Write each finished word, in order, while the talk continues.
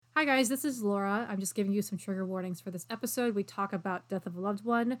Hi guys, this is Laura. I'm just giving you some trigger warnings for this episode. We talk about death of a loved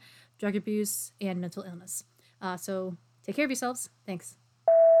one, drug abuse, and mental illness. So take care of yourselves. Thanks.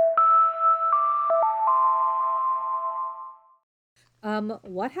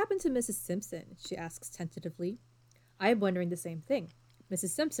 What happened to Mrs. Simpson? She asks tentatively. I am wondering the same thing. Mrs.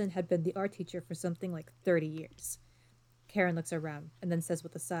 Simpson had been the art teacher for something like 30 years. Karen looks around and then says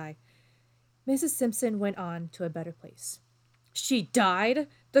with a sigh, Mrs. Simpson went on to a better place. She died?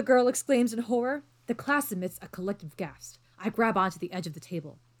 The girl exclaims in horror. The class emits a collective gasp. I grab onto the edge of the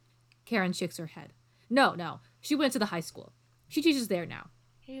table. Karen shakes her head. No. She went to the high school. She teaches there now.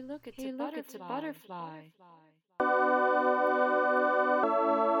 Hey, look, it's a butterfly.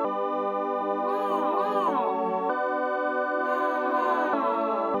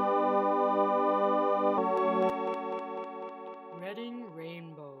 Reading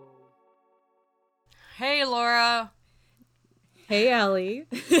Rainbow. Hey, Laura. Hey, Ellie.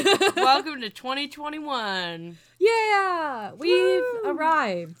 Welcome to 2021. Yeah! We've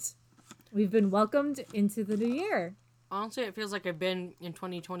arrived. We've been welcomed into the new year. Honestly, it feels like I've been in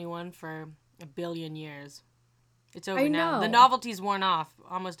 2021 for a billion years. It's over I now. know. The novelty's worn off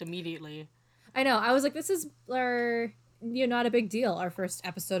almost immediately. I know. I was like, this is our, not a big deal, our first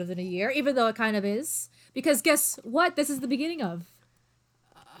episode of the new year, even though it kind of is. Because guess what? This is the beginning of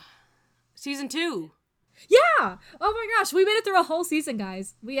Season 2. Yeah! Oh my gosh, we made it through a whole season,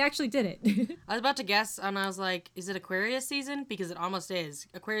 guys. We actually did it. I was about to guess, and I was like, is it Aquarius season? Because it almost is.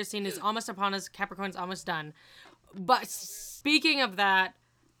 Aquarius season is almost upon us. Capricorn's almost done. But speaking of that,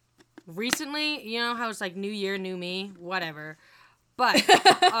 recently, you know how it's like new year, new me? Whatever. But,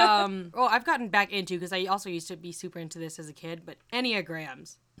 I've gotten back into, because I also used to be super into this as a kid, but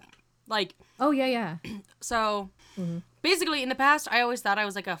Enneagrams. Like... Oh, yeah. So... Mm-hmm. Basically, in the past, I always thought I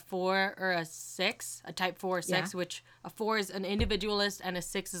was like a 4 or a 6, a type 4 or 6, which a 4 is an individualist and a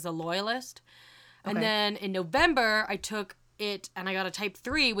 6 is a loyalist. Okay. And then in November, I took it and I got a type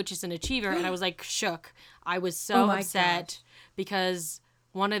 3, which is an achiever, and I was like shook. I was so upset because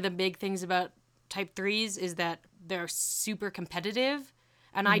one of the big things about type 3s is that they're super competitive,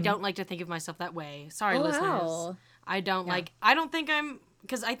 and I don't like to think of myself that way. Sorry, listeners. Wow. I don't think I'm,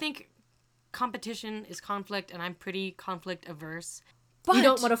 because I think competition is conflict, and I'm pretty conflict averse. But you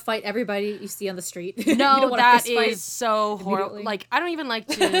don't want to fight everybody you see on the street. No, that is so horrible. Like, I don't even like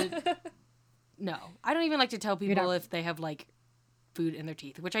to... No. I don't even like to tell people if they have, like, food in their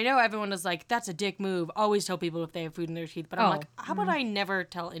teeth, which I know everyone is like, that's a dick move. Always tell people if they have food in their teeth. But I'm like, how about I never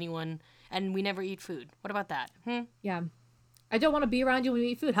tell anyone, and we never eat food? What about that? Yeah. I don't want to be around you when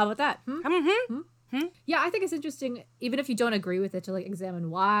we eat food. How about that? Yeah, I think it's interesting, even if you don't agree with it, to like examine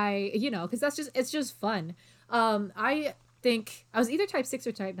why, because it's just fun. I think I was either type 6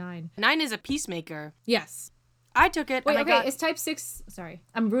 or type 9. 9 is a peacemaker. Yes. I took it. Wait, okay, is type 6, sorry,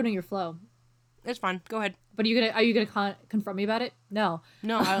 I'm ruining your flow. It's fine. Go ahead. But are you gonna confront me about it? No.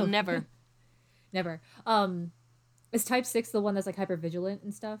 No, I'll never. Never. Is type 6 the one that's like hyper vigilant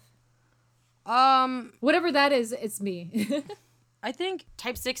and stuff? Whatever that is, it's me. I think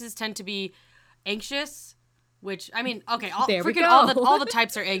type 6s tend to be anxious, which, I mean, okay, all the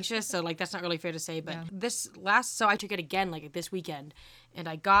types are anxious, so, like, that's not really fair to say, but so I took it again, like, this weekend, and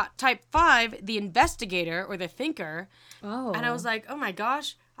I got type 5, the investigator, or the thinker, and I was like, oh my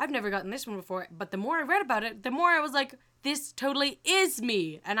gosh, I've never gotten this one before, but the more I read about it, the more I was like, this totally is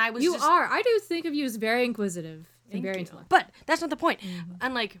me, and I was I do think of you as very inquisitive. Thank you. But that's not the point,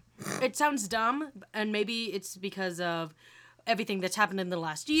 and, like, it sounds dumb, and maybe it's because of everything that's happened in the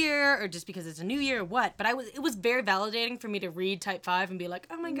last year, or just because it's a new year, or what, but it was very validating for me to read type 5 and be like,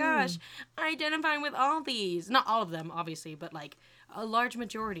 oh my gosh, I identify with all these. Not all of them, obviously, but like a large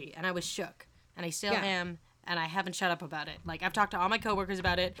majority, and I was shook, and I still am, and I haven't shut up about it. Like, I've talked to all my coworkers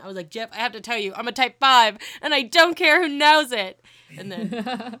about it. I was like, Jeff, I have to tell you, I'm a type 5, and I don't care who knows it. And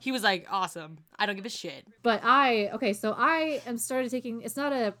then he was like, awesome. I don't give a shit. But I am started taking, it's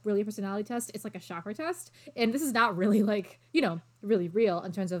not a really personality test, it's like a chakra test. And this is not really like, really real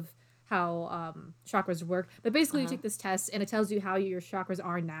in terms of how chakras work. But basically you take this test and it tells you how your chakras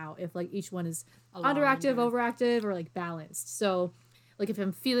are now, if like each one is underactive, overactive, or like balanced. So like if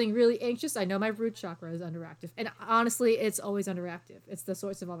I'm feeling really anxious, I know my root chakra is underactive. And honestly, it's always underactive. It's the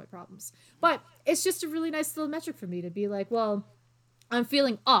source of all my problems. But it's just a really nice little metric for me to be like, well, I'm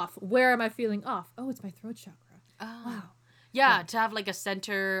feeling off. Where am I feeling off? Oh, it's my throat chakra. Oh. Wow. Yeah, to have like a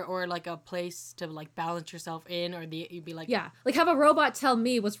center or like a place to like balance yourself in, or you'd be like... Yeah, like have a robot tell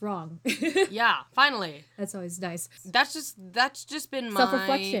me what's wrong. Yeah, finally. That's always nice. That's just been my...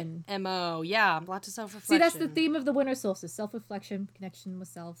 Self-reflection. MO. Yeah, lots of self-reflection. See, that's the theme of the winter solstice. Self-reflection, connection with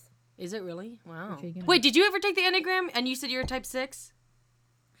self. Is it really? Wow. Wait, did you ever take the Enneagram and you said you're a type 6?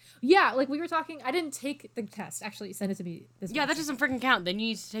 Yeah, like we were talking. I didn't take the test. Actually, send it to me. Yeah, that doesn't freaking count. Then you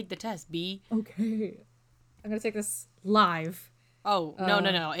need to take the test, B. Okay. I'm gonna take this live. Oh,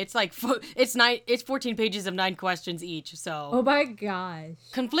 no. It's like, it's 14 pages of 9 questions each, so. Oh my gosh.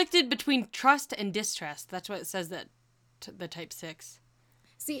 Conflicted between trust and distrust. That's what it says that the type 6.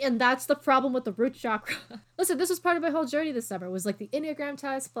 See, and that's the problem with the root chakra. Listen, this was part of my whole journey this summer. It was like the Enneagram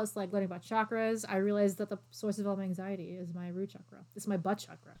test plus like learning about chakras. I realized that the source of all my anxiety is my root chakra. It's my butt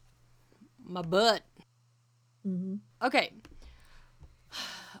chakra. My butt. Mm-hmm. Okay.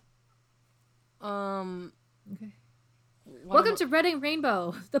 Okay. Welcome to Reading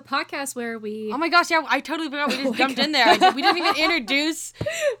Rainbow, the podcast where we... Oh my gosh, yeah, I totally forgot we just jumped in there. We didn't even introduce...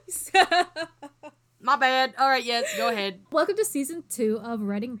 My bad. All right, yes, go ahead. Welcome to season 2 of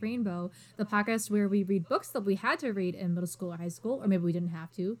Reading Rainbow, the podcast where we read books that we had to read in middle school or high school, or maybe we didn't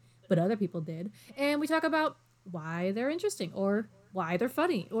have to, but other people did. And we talk about why they're interesting, or why they're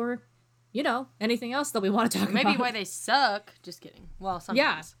funny, or, you know, anything else that we want to talk about. Maybe why they suck. Just kidding. Well,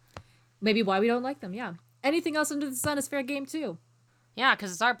 sometimes. Yeah. Maybe why we don't like them, yeah. Anything else under the sun is fair game, too. Yeah,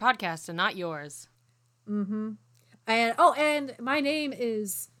 because it's our podcast and not yours. Mm-hmm. And my name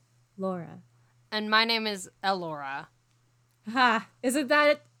is Laura. And my name is Elora. Ha! Isn't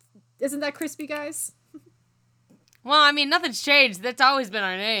that crispy, guys? Well, I mean, nothing's changed. That's always been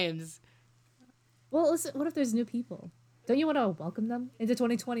our names. Well, listen, what if there's new people? Don't you want to welcome them into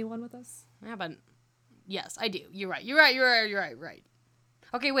 2021 with us? Yeah, but yes, I do. You're right.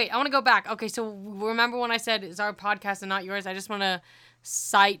 Okay, wait, I want to go back. Okay, so remember when I said it's our podcast and not yours? I just want to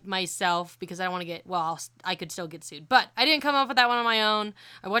cite myself because I don't want to get, I could still get sued. But I didn't come up with that one on my own.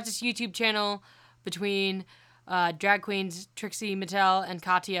 I watched this YouTube channel between drag queens Trixie Mattel and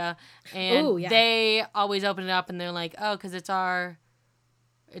Katya, and they always open it up and they're like, oh, because it's our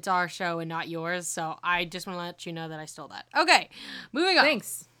show and not yours. So I just want to let you know that I stole that. Okay, moving on.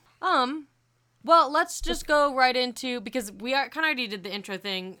 Thanks. Well, let's just go right into, because we kind of already did the intro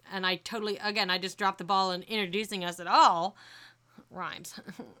thing, and I just dropped the ball in introducing us at all. Rhymes.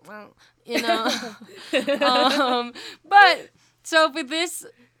 Well, you know. But, so for this,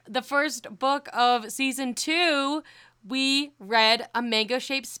 the first book of season 2, we read A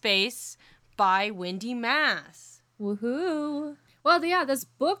Mango-Shaped Space by Wendy Mass. Woohoo. Well, yeah, this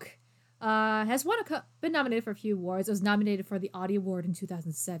book has been nominated for a few awards. It was nominated for the Audie Award in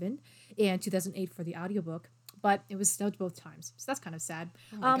 2007 and 2008 for the audiobook, but it was snubbed both times, so that's kind of sad.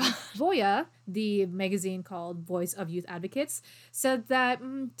 Voya, the magazine called Voice of Youth Advocates, said that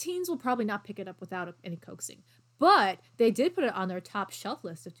teens will probably not pick it up without any coaxing, but they did put it on their top shelf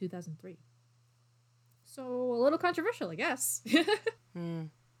list of 2003. So a little controversial, I guess. I mean,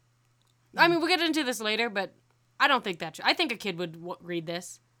 we'll get into this later, but I don't think that's true. I think a kid would read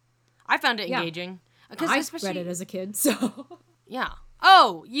this. I found it engaging. I read it as a kid, so... Yeah.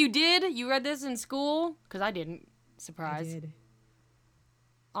 Oh, you did? You read this in school? Because I didn't. Surprise. I did.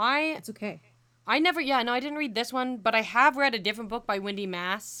 It's okay. I didn't read this one, but I have read a different book by Wendy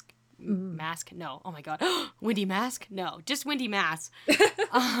Mask. Mask? No. Oh my god. Wendy Mask? No. Just Wendy Mass.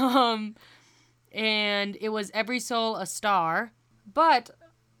 And it was Every Soul a Star. But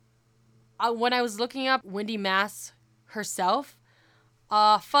when I was looking up Wendy Mass herself,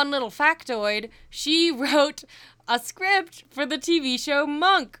 fun little factoid, she wrote a script for the TV show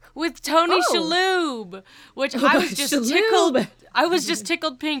Monk with Tony Shalhoub, which I was just tickled. I was just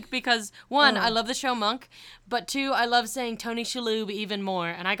tickled pink because, one, I love the show Monk, but two, I love saying Tony Shalhoub even more,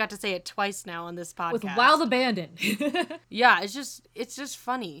 and I got to say it twice now on this podcast. With Wild Abandon. Yeah, it's just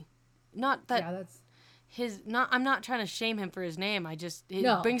funny. Not that I'm not trying to shame him for his name.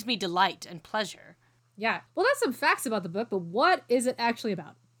 It brings me delight and pleasure. Yeah. Well, that's some facts about the book, but what is it actually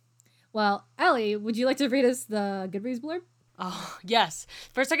about? Well, Ellie, would you like to read us the Goodreads blurb? Oh, yes.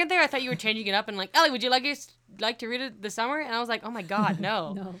 For a second there, I thought you were changing it up and like, Ellie, would you like to read it this summer? And I was like, oh my god,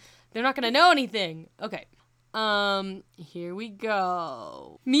 no. No. They're not going to know anything. Okay. Here we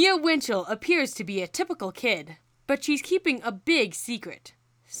go. Mia Winchell appears to be a typical kid, but she's keeping a big secret.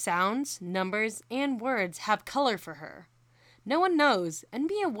 Sounds, numbers, and words have color for her. No one knows, and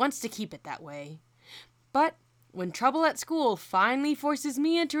Mia wants to keep it that way. But when trouble at school finally forces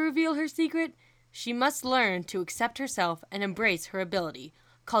Mia to reveal her secret, she must learn to accept herself and embrace her ability,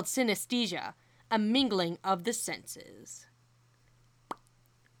 called synesthesia, a mingling of the senses.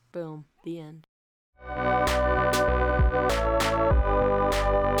 Boom. The end.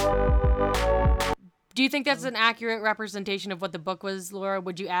 Do you think that's an accurate representation of what the book was, Laura?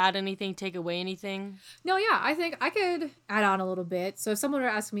 Would you add anything, take away anything? No, yeah, I think I could add on a little bit. So if someone were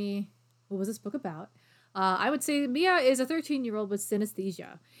to ask me, what was this book about? I would say Mia is a 13-year-old with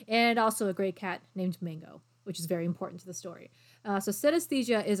synesthesia and also a gray cat named Mango, which is very important to the story. So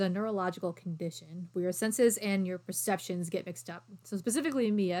synesthesia is a neurological condition where your senses and your perceptions get mixed up. So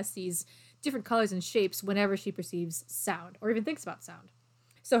specifically, Mia sees different colors and shapes whenever she perceives sound or even thinks about sound.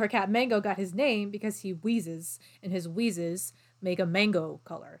 So her cat Mango got his name because he wheezes, and his wheezes make a mango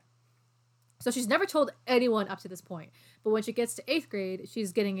color. So she's never told anyone up to this point, but when she gets to 8th grade,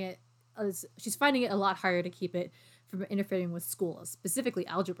 she's finding it a lot harder to keep it from interfering with school, specifically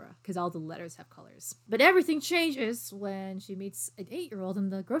algebra, because all the letters have colors. But everything changes when she meets an 8-year-old in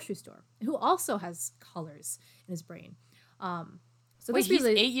the grocery store who also has colors in his brain. So wait, he's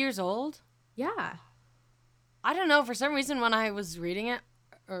 8 years old? Yeah. I don't know. For some reason, when I was reading it,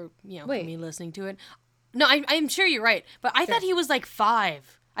 or me listening to it, no, I'm sure you're right. But I thought he was like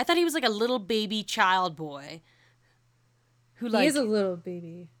 5. I thought he was like a little baby child boy. He is a little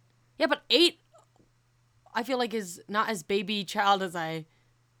baby. Yeah, but 8, I feel like is not as baby child as I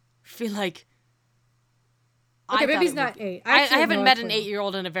feel like. Okay, maybe he's not 8. I haven't met an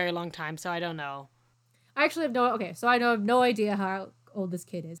 8-year-old in a very long time, so I don't know. I actually have I have no idea how old this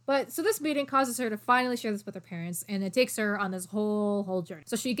kid is. But so this meeting causes her to finally share this with her parents, and it takes her on this whole journey.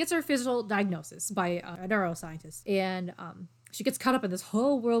 So she gets her physical diagnosis by a neuroscientist, and she gets caught up in this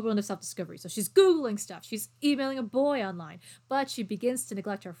whole whirlwind of self-discovery. So she's Googling stuff. She's emailing a boy online. But she begins to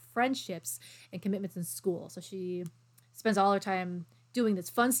neglect her friendships and commitments in school. So she spends all her time doing this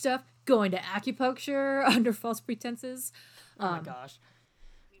fun stuff, going to acupuncture under false pretenses. Oh my gosh.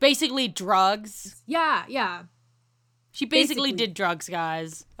 Basically drugs. Yeah. She basically did drugs,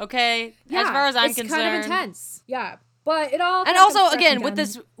 guys. Okay? Yeah, as far as I'm concerned. It's kind of intense. Yeah. But it all. And also, again, with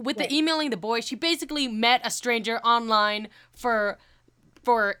the emailing the boy, she basically met a stranger online for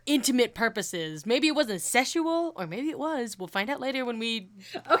intimate purposes. Maybe it wasn't sexual, or maybe it was. We'll find out later when we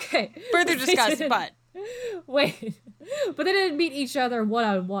further discuss. But wait, but they didn't meet each other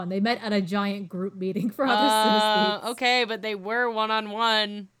one-on-one. They met at a giant group meeting for other synesthetes. Okay, but they were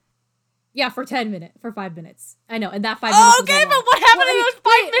one-on-one. Yeah, for 5 minutes. I know, and that 5 minutes. Okay, but what happened in those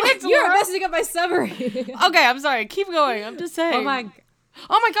 5 minutes? You're messing up my summary. Okay, I'm sorry. Keep going. I'm just saying. Oh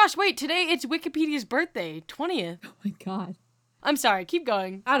my gosh! Wait, today it's Wikipedia's birthday, 20th. Oh my god. I'm sorry. Keep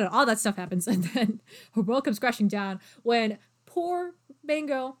going. I don't know. All that stuff happens, and then her world comes crashing down when poor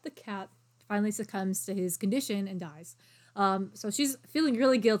Mango, the cat, finally succumbs to his condition and dies. So she's feeling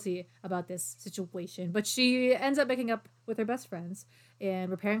really guilty about this situation, but she ends up making up with her best friends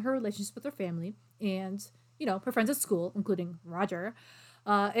and repairing her relationships with her family and, her friends at school, including Roger.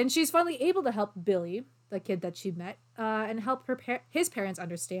 And she's finally able to help Billy, the kid that she met, and help his parents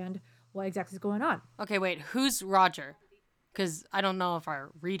understand what exactly is going on. Okay, wait, who's Roger? Because I don't know if our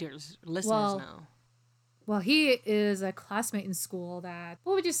listeners know. Well, he is a classmate in school that,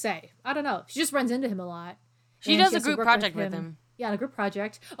 what would you say? I don't know. She just runs into him a lot. She does a group project with him. Yeah, a group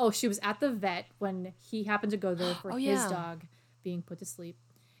project. Oh, she was at the vet when he happened to go there for his dog being put to sleep.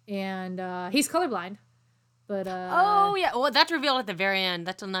 And he's colorblind. But oh, yeah. Well, that's revealed at the very end.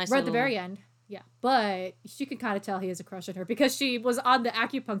 That's a nice at the very end. Yeah. But she can kind of tell he has a crush on her because she was on the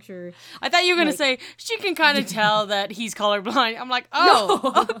acupuncture. I thought you were going to say, she can kind of tell that he's colorblind. I'm like,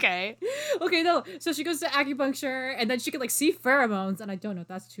 oh, no. Okay. Okay, no. So she goes to acupuncture and then she can see pheromones. And I don't know if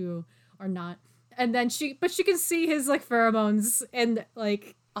that's true or not. And then she can see his pheromones and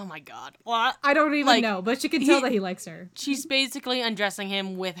oh my god, what? I don't even know, but she can tell that he likes her. She's basically undressing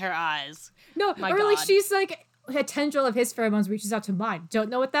him with her eyes. No, or she's a tendril of his pheromones reaches out to mine. Don't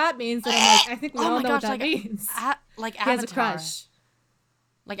know what that means. And I'm I think we all know what that means. Like Avatar. He has a crush.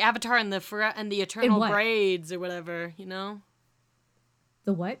 Like Avatar and the eternal braids or whatever,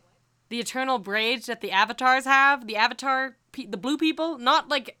 The what? The eternal braids that the avatars have. The Avatar, the blue people, not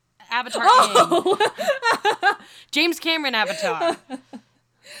like Avatar. James Cameron Avatar.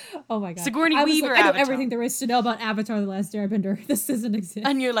 Oh my god. Sigourney Weaver Avatar. I know everything there is to know about Avatar The Last Airbender. This doesn't exist.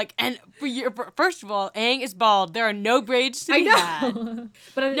 And you're like, first of all, Aang is bald. There are no braids to be had.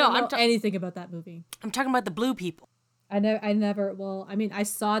 But I don't know anything about that movie. I'm talking about the blue people. I never, I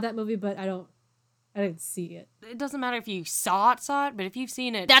saw that movie, but I didn't see it. It doesn't matter if you saw it, but if you've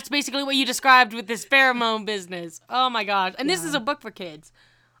seen it, that's basically what you described with this pheromone business. Oh my gosh. And this is a book for kids.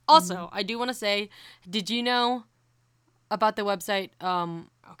 Also, I do want to say, did you know about the website?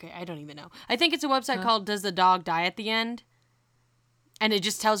 Okay, I don't even know. I think it's a website called Does the Dog Die at the End? And it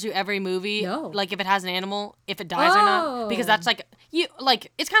just tells you every movie, if it has an animal, if it dies or not. Because that's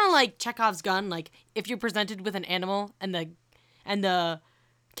it's kind of like Chekhov's gun. If you're presented with an animal and the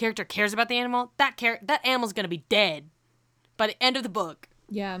character cares about the animal, that animal's going to be dead by the end of the book.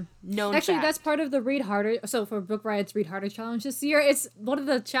 Yeah. Actually, that's part of the Read Harder. So for Book Riot's Read Harder challenge this year, it's one of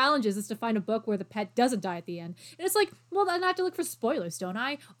the challenges is to find a book where the pet doesn't die at the end. And it's well, then I have to look for spoilers, don't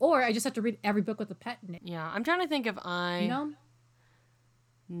I? Or I just have to read every book with a pet in it. Yeah, I'm trying to think if I...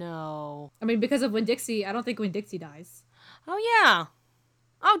 No. I mean, because of Winn-Dixie, I don't think Winn-Dixie dies. Oh, yeah.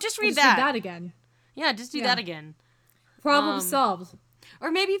 Oh, just read that. Read that again. Yeah, just do that again. Problem solved. Or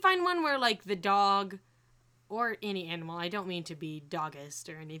maybe find one where, like, the dog or any animal, I don't mean to be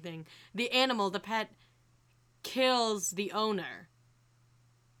doggist or anything, the animal, the pet, kills the owner.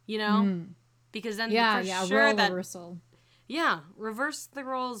 You know? Because then sure role that... reversal. Yeah, reverse the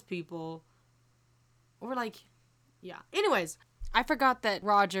roles, people. Or, like... Yeah. Anyways, I forgot that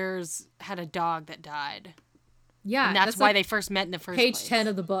Rogers had a dog that died. Yeah. And that's why they first met in the first place. Page 10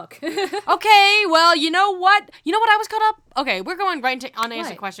 of the book. Okay, well, you know what? You know what I was caught up? Okay, we're going right into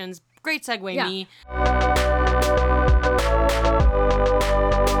unanswered questions. Great segue, me.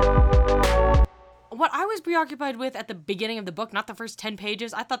 What I was preoccupied with at the beginning of the book, not the first 10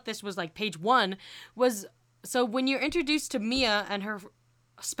 pages, I thought this was like page 1, was... So when you're introduced to Mia and her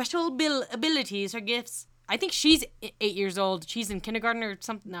special abilities, her gifts... I think she's 8 years old. She's in kindergarten or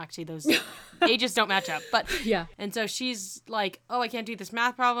something. No, actually, those ages don't match up. But yeah. And so she's like, oh, I can't do this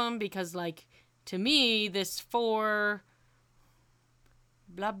math problem because, like, to me, this 4...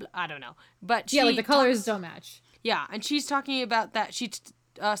 Blah, blah, I don't know. But she like the colors don't match. Yeah, and she's talking about that. She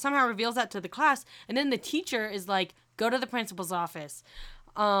somehow reveals that to the class. And then the teacher is like, go to the principal's office.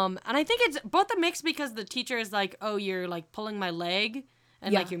 And I think it's both a mix because the teacher is like, oh, you're, like, pulling my leg.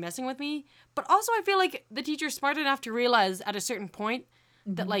 And, like, you're messing with me. But also I feel like the teacher's smart enough to realize at a certain point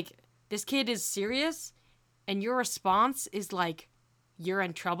that, like, this kid is serious. And your response is, like, you're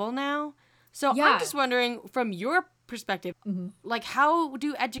in trouble now. So I'm just wondering, from your perspective, like, how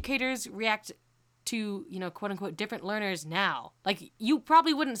do educators react to, you know, quote-unquote, different learners now? Like, you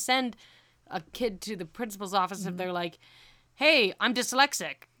probably wouldn't send a kid to the principal's office if they're like, hey, I'm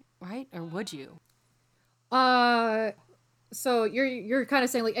dyslexic, right? Or would you? So you're kind of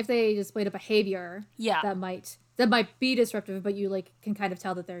saying, like, if they displayed a behavior that might be disruptive, but you, like, can kind of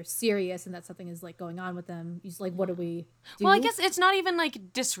tell that they're serious and that something is, like, going on with them. You just, like, what do we do? Well, I guess it's not even,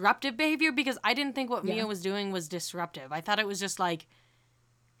 like, disruptive behavior because I didn't think what Mia was doing was disruptive. I thought it was just like,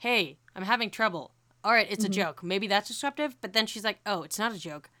 hey, I'm having trouble. All right, it's a joke. Maybe that's disruptive. But then she's like, oh, it's not a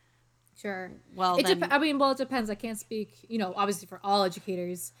joke. Sure. Well, it depends. I can't speak, you know, obviously for all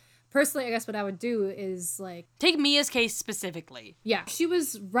educators. Personally, I guess what I would do is, like... Take Mia's case specifically. Yeah. She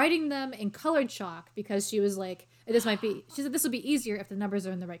was writing them in colored chalk because she was like, this might be... She said this would be easier if the numbers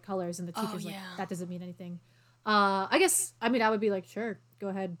are in the right colors, and the teacher's like, that doesn't mean anything. I guess, I mean, I would be like, sure, go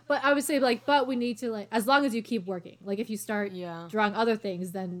ahead. But I would say, like, but we need to, like, as long as you keep working. Like, if you start drawing other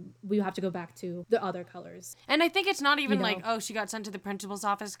things, then we have to go back to the other colors. And I think it's not even like, oh, she got sent to the principal's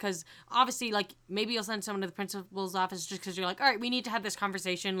office, because obviously, like, maybe you'll send someone to the principal's office just because you're like, all right, we need to have this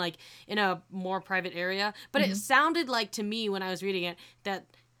conversation, like, in a more private area. But it sounded like to me when I was reading it that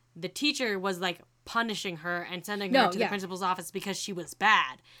the teacher was, like, punishing her and sending her to the principal's office because she was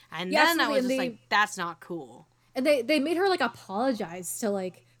bad. And then I was just like, that's not cool. And they made her, like, apologize to,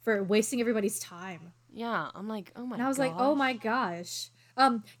 like, for wasting everybody's time. Yeah, I'm like, oh my gosh. And I was like, oh my gosh.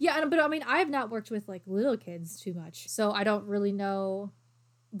 Yeah, but I mean, I have not worked with, like, little kids too much, so I don't really know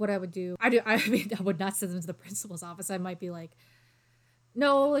what I would do. I mean, I would not send them to the principal's office. I might be like,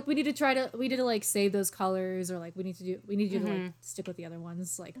 no, like, we need to like save those colors, or like we need you to like stick with the other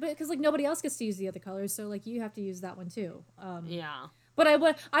ones, like, because like nobody else gets to use the other colors, so like you have to use that one too. Yeah. But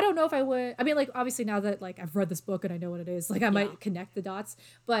I don't know if I would. I mean, like, obviously now that, like, I've read this book and I know what it is, like, I might connect the dots.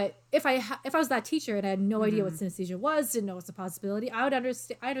 But if I was that teacher and I had no idea what synesthesia was, didn't know it's a possibility, I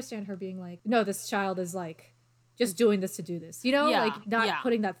understand her being like, no, this child is, like, just doing this to do this, you know, like, not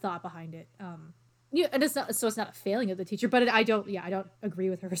putting that thought behind it. Yeah, and it's not a failing of the teacher, but I don't agree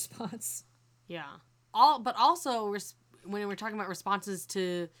with her response. Yeah. But also when we're talking about responses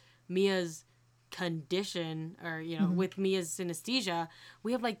to Mia's condition, or, you know, with Mia's synesthesia,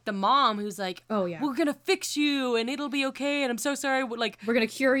 we have, like, the mom who's like, oh yeah, we're gonna fix you and it'll be okay and I'm so sorry, like, we're gonna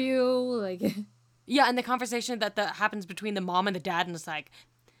cure you, like. Yeah, and the conversation that happens between the mom and the dad, and it's like,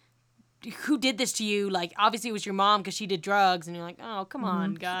 who did this to you? Like, obviously it was your mom because she did drugs, and you're like, oh, come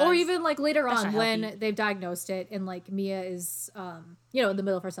on, guys. Or even, like, later on when they've diagnosed it and, like, Mia is you know, in the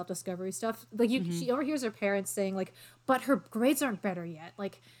middle of her self-discovery stuff, like, she overhears her parents saying, like, but her grades aren't better yet,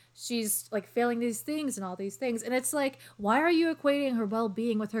 like, she's, like, failing these things and all these things. And it's like, why are you equating her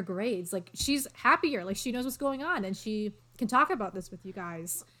well-being with her grades? Like, she's happier. Like, she knows what's going on and she can talk about this with you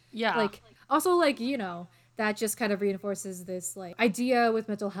guys. Yeah. Like, also, like, you know, that just kind of reinforces this, like, idea with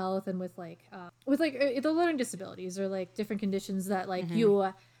mental health and with the learning disabilities, or, like, different conditions that, like,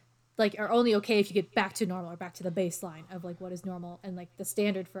 you, like, are only okay if you get back to normal, or back to the baseline of, like, what is normal and, like, the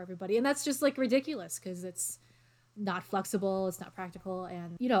standard for everybody. And that's just, like, ridiculous because it's not flexible, it's not practical,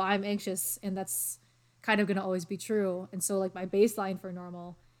 and, you know, I'm anxious, and that's kind of gonna always be true. And so like my baseline for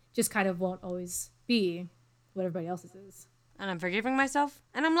normal just kind of won't always be what everybody else's is. And I'm forgiving myself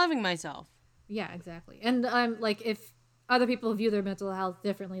and I'm loving myself. Yeah, exactly. And I'm like, if other people view their mental health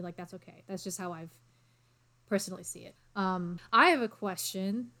differently, like that's okay. That's just how I've personally see it. I have a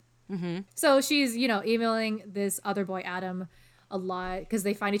question. Mm-hmm. So she's, emailing this other boy, Adam, a lot because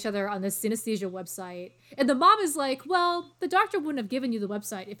they find each other on this synesthesia website. And the mom is like, well, the doctor wouldn't have given you the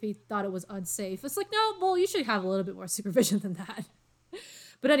website if he thought it was unsafe. It's like, no, well, you should have a little bit more supervision than that.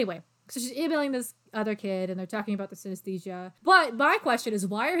 But anyway, so she's emailing this other kid and they're talking about the synesthesia. But my question is,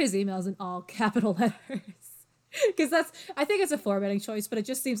 why are his emails in all capital letters? Because I think it's a formatting choice, but it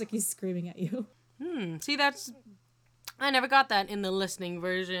just seems like he's screaming at you. See, I never got that in the listening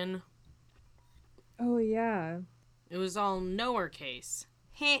version. Oh, yeah. It was all lowercase.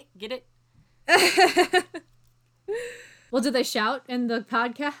 Heh, get it? Well, did they shout in the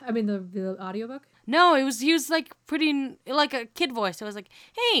podcast? I mean, the audiobook? No, he was like pretty, like a kid voice. It was like,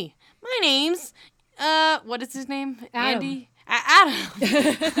 hey, my name's, what is his name? Adam. Andy?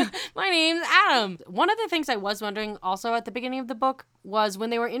 Adam. My name's Adam. One of the things I was wondering also at the beginning of the book was when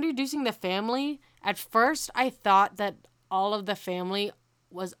they were introducing the family, at first I thought that all of the family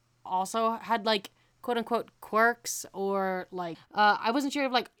was also had like quote unquote quirks or like, I wasn't sure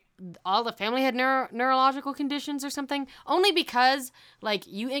if like all the family had neurological conditions or something, only because like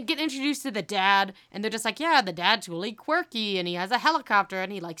you get introduced to the dad and they're just like, yeah, the dad's really quirky and he has a helicopter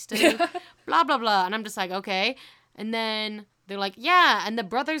and he likes to blah blah blah, and I'm just like, okay. And then they're like, yeah, and the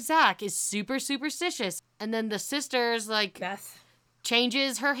brother Zach is super superstitious, and then the sister's like Beth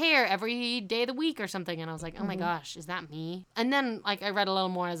changes her hair every day of the week or something, and I was like, oh my gosh, is that me? And then like I read a little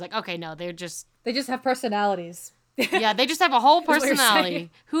more and I was like, okay, no, they just have personalities. Yeah, they just have a whole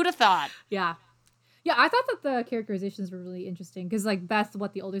personality. Who'd have thought? Yeah. Yeah, I thought that the characterizations were really interesting because, like, Beth,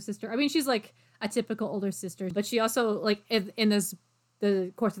 the older sister, I mean, she's, like, a typical older sister, but she also, like, in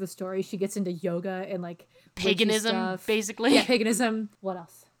the course of the story, she gets into yoga and, like, paganism, basically. Yeah, paganism. What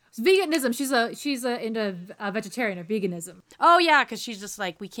else? Veganism. She's into vegetarian or veganism. Oh, yeah, because she's just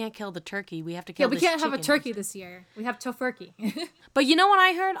like, we can't kill the turkey. We have to kill this chicken. Yeah, we can't have a turkey this year. We have tofurkey. But you know what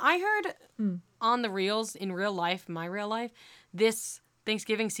I heard? I heard on the reels, in real life, my real life, this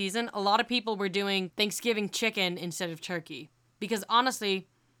Thanksgiving season, a lot of people were doing Thanksgiving chicken instead of turkey. Because honestly,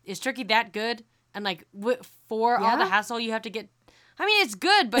 is turkey that good? And like, for all the hassle you have to get... I mean, it's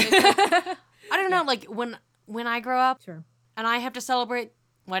good, but it's like, I don't know, like, when I grow up Sure. and I have to celebrate...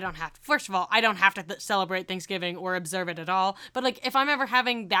 Well, I don't have to. First of all, I don't have to celebrate Thanksgiving or observe it at all. But, like, if I'm ever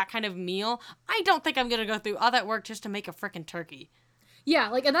having that kind of meal, I don't think I'm going to go through all that work just to make a frickin' turkey. Yeah,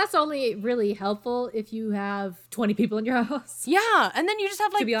 like, and that's only really helpful if you have 20 people in your house. Yeah, and then you just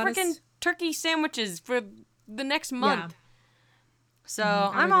have, like, frickin' frickin' turkey sandwiches for the next month. Yeah. So,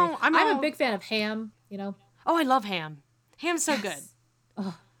 I'm a big fan of ham, Oh, I love ham. Ham's so good.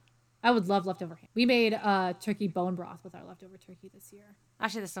 Oh, I would love leftover ham. We made turkey bone broth with our leftover turkey this year.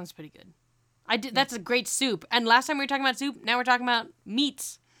 Actually, that sounds pretty good. That's a great soup. And last time we were talking about soup, now we're talking about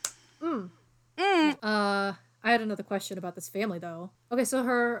meats. I had another question about this family, though. Okay,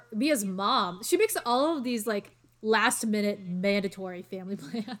 so Mia's mom, she makes all of these, like, last-minute mandatory family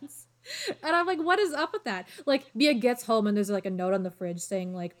plans. And I'm like, what is up with that? Like, Mia gets home and there's, like, a note on the fridge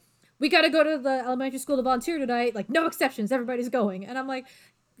saying, like, we gotta go to the elementary school to volunteer tonight. Like, no exceptions, everybody's going. And I'm like,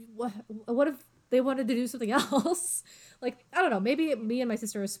 what if they wanted to do something else? Like, I don't know, maybe me and my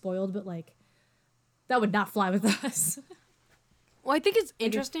sister are spoiled, but, like, that would not fly with us. Well, I think it's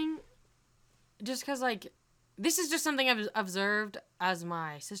interesting just because, like, this is just something I've observed as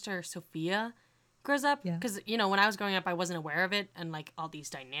my sister Sophia grows up. Because, when I was growing up, I wasn't aware of it and, like, all these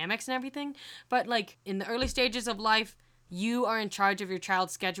dynamics and everything. But, like, in the early stages of life, you are in charge of your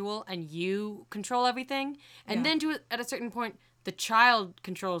child's schedule and you control everything. And then at a certain point, the child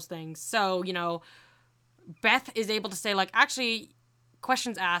controls things. So, Beth is able to say, like, actually,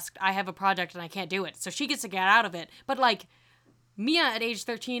 questions asked, I have a project and I can't do it. So she gets to get out of it. But, like, Mia at age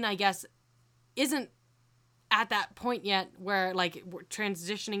 13, I guess, isn't at that point yet where, like, we're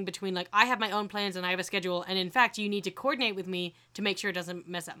transitioning between, like, I have my own plans and I have a schedule. And, in fact, you need to coordinate with me to make sure it doesn't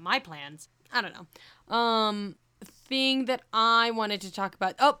mess up my plans. I don't know. Thing that I wanted to talk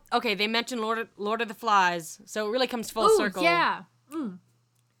about. Oh, okay. They mentioned Lord of the Flies. So it really comes full circle. Yeah.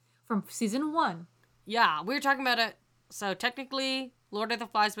 From season 1. Yeah, we were talking about it. So technically, Lord of the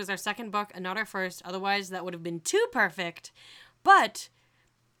Flies was our second book and not our first. Otherwise, that would have been too perfect. But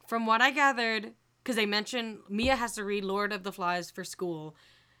from what I gathered, because they mentioned Mia has to read Lord of the Flies for school.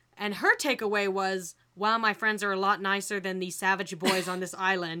 And her takeaway was, wow, my friends are a lot nicer than these savage boys on this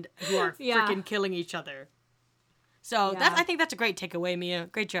island who are freaking killing each other. So I think that's a great takeaway, Mia.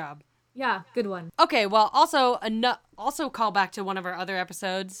 Great job. Yeah, good one. Okay, well, also call back to one of our other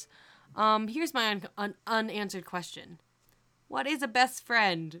episodes. Here's my unanswered question: what is a best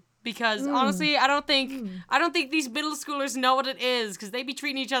friend? Because honestly, I don't think these middle schoolers know what it is, because they be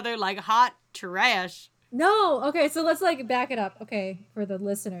treating each other like hot trash. No, okay, so let's like back it up, okay, for the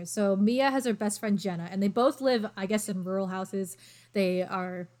listeners. So Mia has her best friend Jenna, and they both live, I guess, in rural houses. They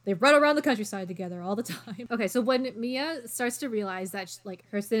run around the countryside together all the time. Okay, so when Mia starts to realize that like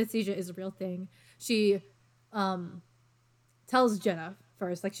her synesthesia is a real thing, she tells Jenna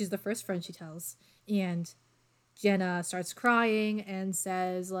first, like she's the first friend she tells, and Jenna starts crying and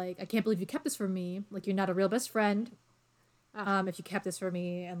says like, I can't believe you kept this from me. Like you're not a real best friend. If you kept this for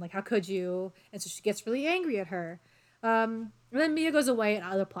me, and like how could you? And so she gets really angry at her. And then Mia goes away and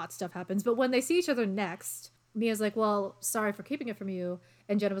other plot stuff happens. But when they see each other next, Mia's like, well, sorry for keeping it from you.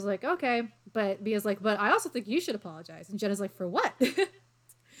 And Jenna was like, okay. But Mia's like, but I also think you should apologize. And Jenna's like, for what?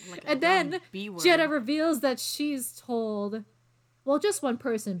 Like and then Jenna reveals that she's told, well, just one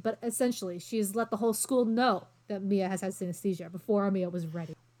person, but essentially she's let the whole school know that Mia has had synesthesia before Mia was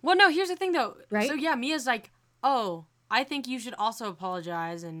ready. Well, no, here's the thing though. Right? So yeah, Mia's like, oh, I think you should also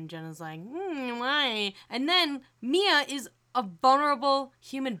apologize. And Jenna's like, why? And then Mia is a vulnerable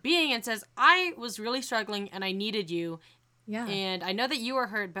human being and says, I was really struggling and I needed you. Yeah. And I know that you were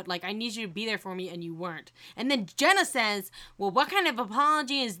hurt, but like I need you to be there for me, and you weren't. And then Jenna says, well, what kind of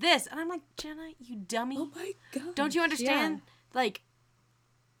apology is this? And I'm like, Jenna, you dummy. Oh my God. Don't you understand? Yeah. Like,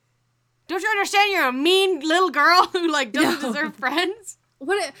 don't you understand you're a mean little girl who like doesn't deserve friends?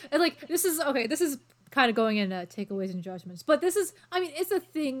 This is kind of going into takeaways and judgments, but this is, I mean, it's the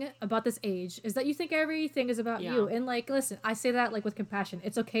thing about this age is that you think everything is about you. And like, listen, I say that like with compassion.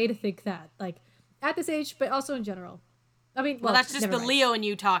 It's okay to think that like at this age, but also in general. I mean, well that's just the Leo in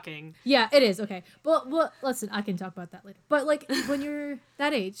you talking. Yeah, it is. Okay. Well, listen, I can talk about that later. But like when you're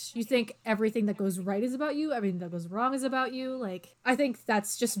that age, you think everything that goes right is about you. Everything that goes wrong is about you. Like, I think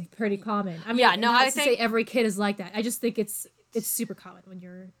that's just pretty common. I mean, yeah, no, I think to say every kid is like that. I just think it's super common when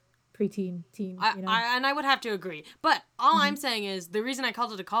you're preteen, teen. You know? I would have to agree. But all I'm saying is the reason I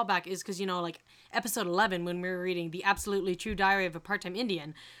called it a callback is because, you know, like episode 11, when we were reading The Absolutely True Diary of a Part-Time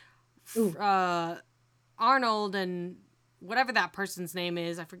Indian, Arnold and whatever that person's name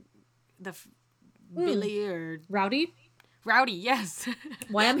is, I forget, Billy or... Rowdy, yes.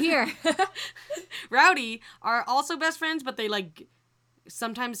 Why I'm here. Rowdy are also best friends, but they, like,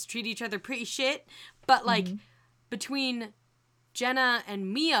 sometimes treat each other pretty shit. But, like, between Jenna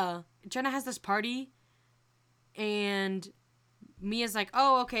and Mia, Jenna has this party, and Mia's like,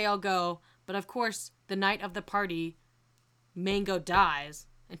 oh, okay, I'll go. But, of course, the night of the party, Mango dies,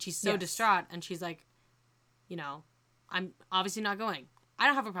 and she's so distraught, and she's like, you know, I'm obviously not going. I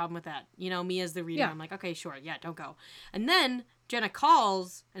don't have a problem with that. You know, Mia's the reader. Yeah. I'm like, okay, sure. Yeah, don't go. And then Jenna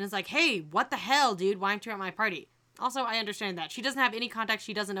calls and is like, hey, what the hell, dude? Why aren't you at my party? Also, I understand that. She doesn't have any context.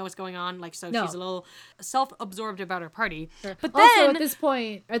 She doesn't know what's going on. Like, so she's a little self-absorbed about her party. Sure. But then... Also,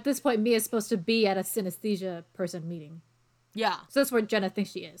 at this point, Mia's supposed to be at a synesthesia person meeting. Yeah. So that's where Jenna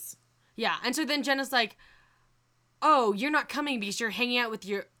thinks she is. Yeah. And so then Jenna's like, oh, you're not coming because you're hanging out with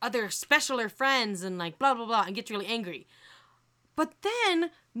your other specialer friends and like blah, blah, blah, and gets really angry. But then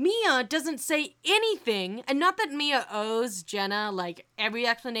Mia doesn't say anything, and not that Mia owes Jenna like every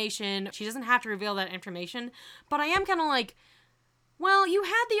explanation. She doesn't have to reveal that information, but I am kind of like, well, you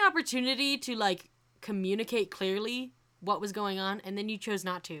had the opportunity to like communicate clearly what was going on, and then you chose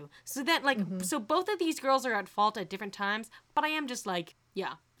not to. So that like, so both of these girls are at fault at different times, but I am just like,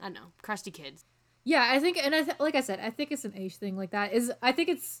 yeah, I don't know, crusty kids. Yeah, I think, and like I said, I think it's an age thing like that. It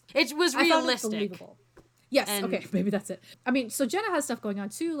was realistic. Believable. Yes, okay, maybe that's it. I mean, so Jenna has stuff going on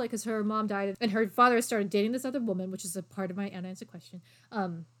too, like, because her mom died, and her father started dating this other woman, which is a part of my unanswered question.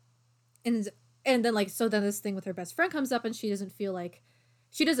 And then, like, so then this thing with her best friend comes up, and she doesn't feel like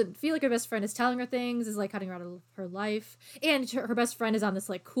her best friend is telling her things, is like cutting her out of her life. And her best friend is on this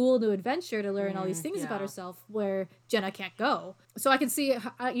like cool new adventure to learn all these things about herself where Jenna can't go. So I can see,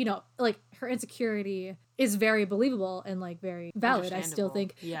 you know, like her insecurity is very believable and like very valid. I still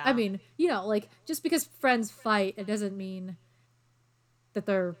think, I mean, you know, like just because friends fight, it doesn't mean that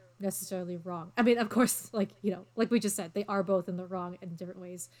they're necessarily wrong. I mean, of course, like, you know, like we just said, they are both in the wrong in different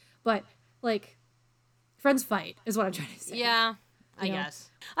ways, but like friends fight is what I'm trying to say. Yeah. I guess.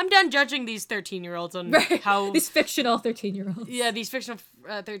 I'm done judging these 13-year-olds on how... These fictional 13-year-olds. Yeah, these fictional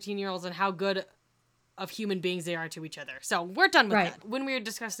 13-year-olds and how good of human beings they are to each other. So we're done with that. When we were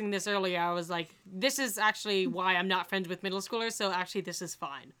discussing this earlier, I was like, this is actually why I'm not friends with middle schoolers, so actually this is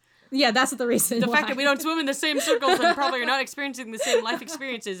fine. Yeah, that's the reason The fact that we don't swim in the same circles and probably are not experiencing the same life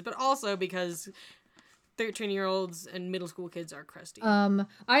experiences, but also because 13-year-olds and middle school kids are crusty. I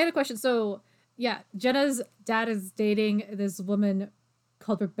had a question. So yeah, Jenna's dad is dating this woman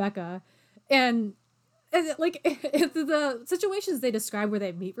called Rebecca, and like the situations they describe where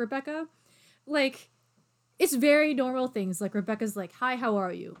they meet Rebecca, like it's very normal things. Like Rebecca's like, "Hi, how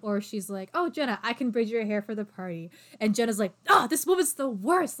are you?" Or she's like, "Oh, Jenna, I can braid your hair for the party." And Jenna's like, "Oh, this woman's the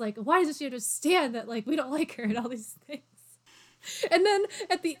worst. Like, why doesn't she understand that like we don't like her and all these things?" And then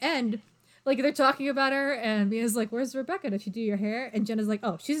at the end, like they're talking about her, and Mia's like, "Where's Rebecca? Did she do your hair?" And Jenna's like,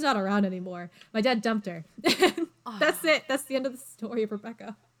 "Oh, she's not around anymore. My dad dumped her." And that's it. That's the end of the story of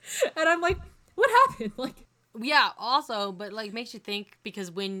Rebecca. And I'm like, what happened? Like, yeah. Also, but like makes you think,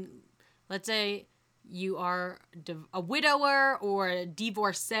 because when, let's say, you are a widower or a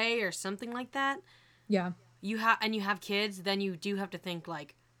divorcee or something like that, yeah, you have kids, then you do have to think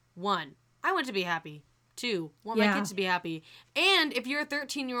like, one, I want to be happy. Two, want my kids to be happy. And if you're a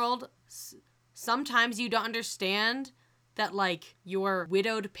 13-year-old, sometimes you don't understand that like your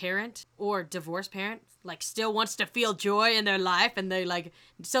widowed parent or divorced parent like still wants to feel joy in their life, and they like,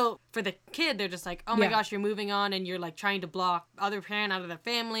 so for the kid they're just like, oh my gosh, you're moving on and you're like trying to block other parent out of their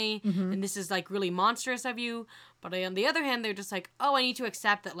family, and this is like really monstrous of you. But on the other hand, they're just like, oh, I need to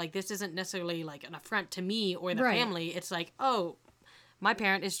accept that like this isn't necessarily like an affront to me or the family. It's like, oh, my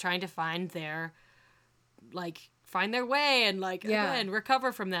parent is trying to find their way and like again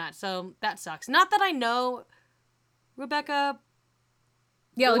recover from that. So that sucks. Not that I know Rebecca.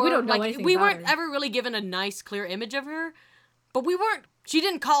 Yeah, like we don't know anything we about weren't her. ever really given a nice, clear image of her, but she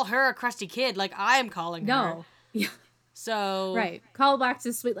didn't call her a crusty kid like I am calling her. No. Yeah. So right. Call back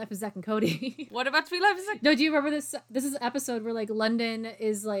to Sweet Life of Zack and Cody. What about Sweet Life of Zack? No, do you remember this? This is an episode where like London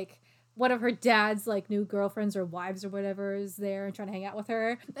is like one of her dad's like new girlfriends or wives or whatever is there and trying to hang out with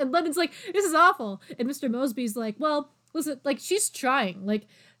her. And London's like, this is awful. And Mr. Mosby's like, well, listen, like she's trying. Like,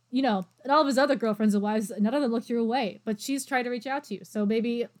 you know, and all of his other girlfriends and wives, none of them looked your way, but she's trying to reach out to you. So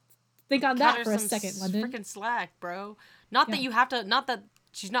maybe think on that for a second, London. Freaking slack, bro. Not that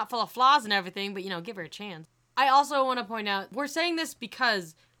she's not full of flaws and everything, but you know, give her a chance. I also want to point out, we're saying this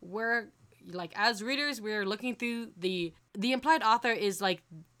because we're like, as readers, we're looking through the implied author is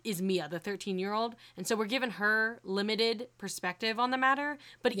Mia, the 13-year-old, and so we're given her limited perspective on the matter,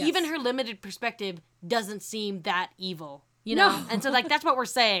 but even her limited perspective doesn't seem that evil. You know? No. And so, like, that's what we're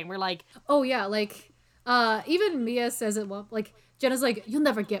saying. We're like... Oh, yeah, like, even Mia says it, well, like, Jenna's like, you'll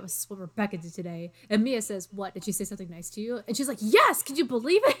never get what Rebecca did today. And Mia says, what? Did she say something nice to you? And she's like, yes! Can you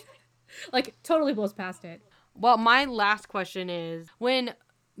believe it? Like, totally blows past it. Well, my last question is, when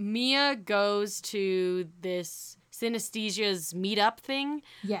Mia goes to this synesthesia's meetup thing,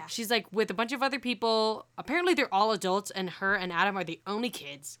 she's like with a bunch of other people. Apparently they're all adults, and her and Adam are the only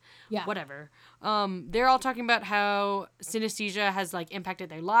kids. Whatever. They're all talking about how synesthesia has like impacted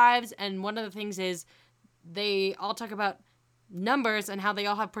their lives, and one of the things is they all talk about numbers and how they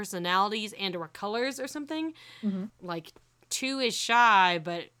all have personalities and or colors or something. Like 2 is shy,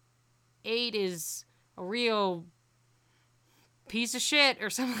 but 8 is a real piece of shit or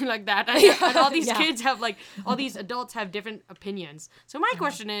something like that. And all these kids have like, all these adults have different opinions. So my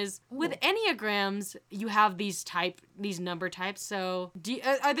question is, with Enneagrams, you have these number types. So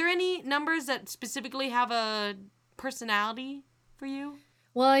are there any numbers that specifically have a personality for you?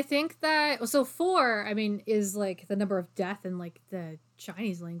 Well, I think that, so 4, I mean, is like the number of death in like the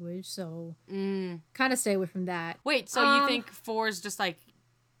Chinese language. So kind of stay away from that. Wait, so you think 4 is just like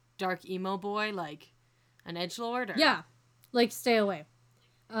dark emo boy, like an edgelord? Or? Yeah. Like, stay away.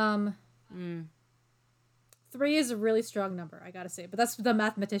 3 is a really strong number, I gotta say. But that's the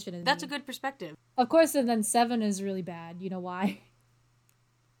mathematician in That's me. a good perspective. Of course, and then 7 is really bad. You know why?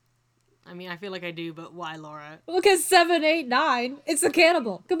 I mean, I feel like I do, but why, Laura? Because 7, 8, 9, it's a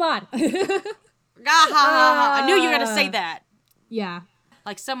cannibal. Come on. I knew you were gonna say that. Yeah.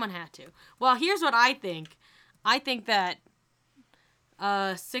 Like, someone had to. Well, here's what I think. I think that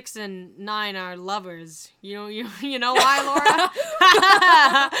 6 and 9 are lovers. You know why, Laura?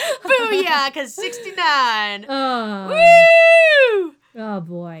 Booyah, because 69. Woo! Oh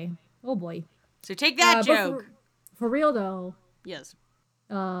boy. So take that joke. For real though. Yes.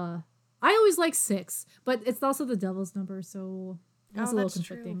 I always like 6, but it's also the devil's number, so that's a little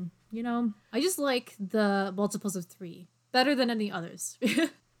conflicting. True. You know, I just like the multiples of 3 better than any others.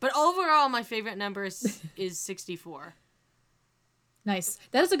 But overall, my favorite number is 64. Nice.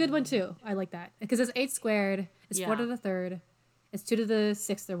 That is a good one too. I like that because it's 8 squared. It's 4 to the 3rd. It's 2 to the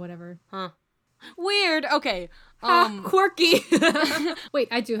 6th or whatever. Huh. Weird. Okay. Quirky. Wait,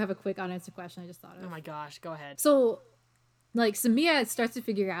 I do have a quick unanswered question I just thought of. Oh my gosh, go ahead. So, like, Samia starts to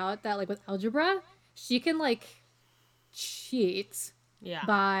figure out that, like, with algebra, she can, like, cheat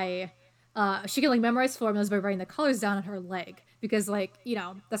by she can like memorize formulas by writing the colors down on her leg because like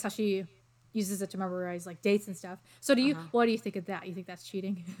that's how she uses it to memorize like dates and stuff. So what do you think of that? You think that's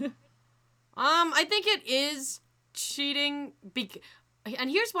cheating? I think it is cheating.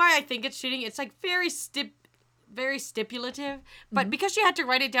 And here's why I think it's cheating. It's like very stipulative, but because she had to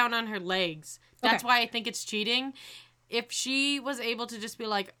write it down on her legs, that's why I think it's cheating. If she was able to just be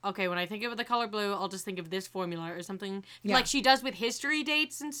like, okay, when I think of the color blue, I'll just think of this formula or something like she does with history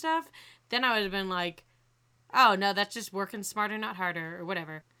dates and stuff, then I would have been like, oh, no, that's just working smarter, not harder, or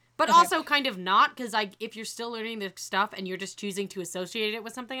whatever. But also kind of not, because like if you're still learning the stuff and you're just choosing to associate it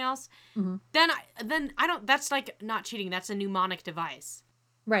with something else, then I don't, that's like not cheating. That's a mnemonic device.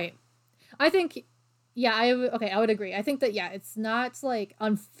 Right. I think, I would agree. I think that, it's not like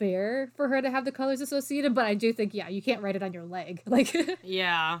unfair for her to have the colors associated, but I do think, you can't write it on your leg. Like,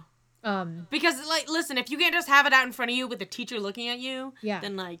 yeah. Because like, listen, if you can't just have it out in front of you with the teacher looking at you,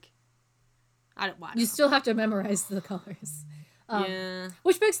 then like, I don't you still have to memorize the colors.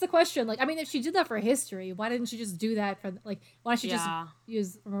 Which begs the question, like, I mean, if she did that for history, why didn't she just do that for, like, why don't she just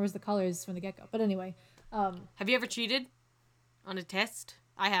remembers the colors from the get-go? But anyway. Have you ever cheated on a test?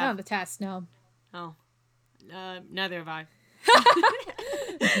 I have. Not on the test, no. Oh. Neither have I.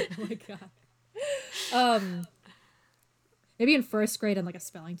 Oh my god. Maybe in first grade on, like, a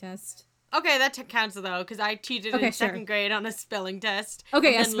spelling test. Okay, that counts, though, because I cheated in second grade on a spelling test.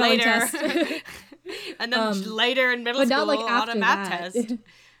 Okay, a spelling test. And then later in middle school on a math test.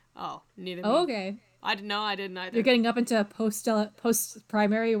 Oh, neither. Oh, okay. I didn't either. You're getting up into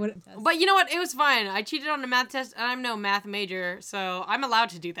post-primary. But you know what? It was fine. I cheated on a math test, and I'm no math major, so I'm allowed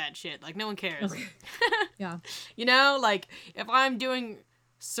to do that shit. Like, no one cares. Okay. Yeah. You know, like, if I'm doing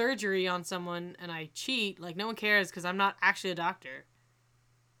surgery on someone and I cheat, like, no one cares because I'm not actually a doctor.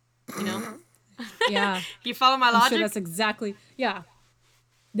 You know? Yeah. You follow my logic? Sure that's exactly. Yeah.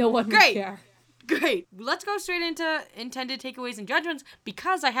 No one would care. Great. Let's go straight into intended takeaways and judgments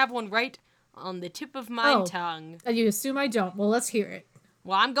because I have one right on the tip of my tongue. And you assume I don't. Well, let's hear it.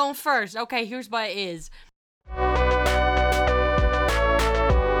 Well, I'm going first. Okay, here's what it is.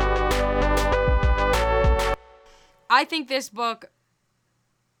 I think this book,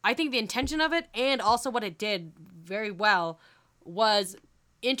 I think the intention of it and also what it did very well was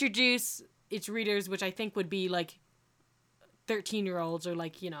introduce its readers, which I think would be like 13-year-olds or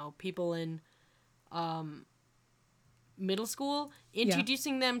like, people in middle school,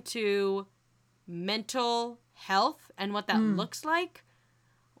 introducing them to mental health and what that looks like,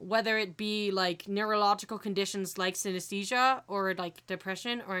 whether it be like neurological conditions like synesthesia or like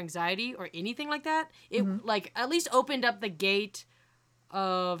depression or anxiety or anything like that. It like at least opened up the gate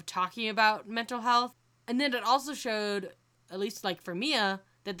of talking about mental health. And then it also showed, at least like for Mia,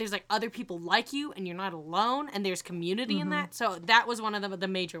 that there's like other people like you and you're not alone and there's community in that. So that was one of the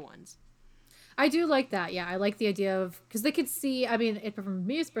major ones. I do like that. Yeah, I like the idea of, because they could see, I mean, from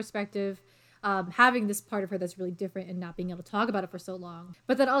Mia's perspective, having this part of her that's really different and not being able to talk about it for so long.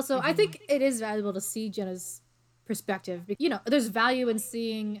 But then also, I think it is valuable to see Jenna's perspective. There's value in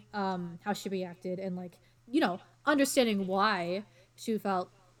seeing how she reacted and like, understanding why she felt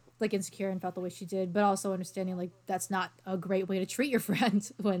like insecure and felt the way she did, but also understanding like that's not a great way to treat your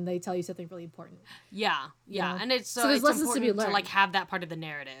friend when they tell you something really important. Yeah. And it's so there's lessons to be learned to like have that part of the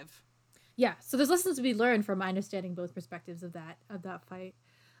narrative. Yeah, so there's lessons to be learned from understanding both perspectives of that fight.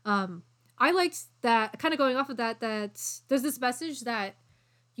 I liked that, kind of going off of that there's this message that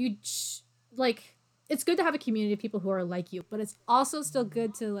it's good to have a community of people who are like you, but it's also still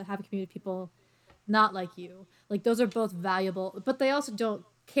good to have a community of people not like you. Like those are both valuable, but they also don't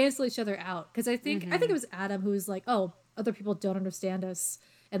cancel each other out. Because I think it was Adam who was like, oh, other people don't understand us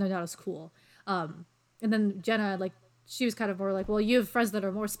and they're not as cool. And then Jenna, like, she was kind of more like, well, you have friends that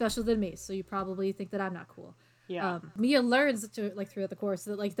are more special than me, so you probably think that I'm not cool. Yeah. Mia learns to like throughout the course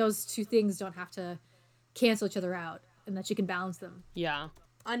that like those two things don't have to cancel each other out and that she can balance them. Yeah.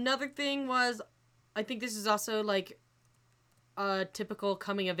 Another thing was, I think this is also like a typical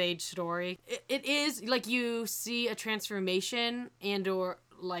coming of age story. It is like you see a transformation and or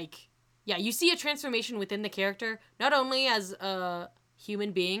like, yeah, you see a transformation within the character, not only as a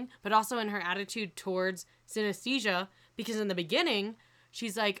human being, but also in her attitude towards synesthesia, because in the beginning,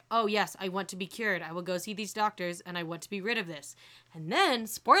 she's like, oh yes, I want to be cured. I will go see these doctors and I want to be rid of this. And then,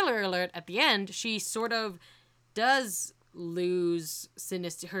 spoiler alert, at the end, she sort of does lose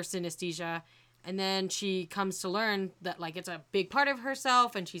her synesthesia. And then she comes to learn that like it's a big part of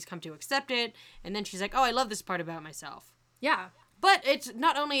herself and she's come to accept it. And then she's like, oh, I love this part about myself. Yeah. But it's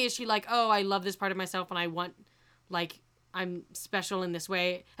not only is she like, oh, I love this part of myself and I want, like, I'm special in this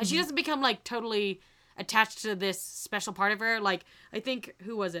way. And she doesn't become like totally attached to this special part of her. Like, I think,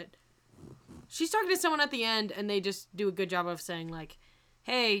 who was it? She's talking to someone at the end, and they just do a good job of saying, like,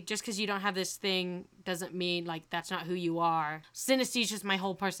 hey, just because you don't have this thing doesn't mean, like, that's not who you are. Synesthesia is my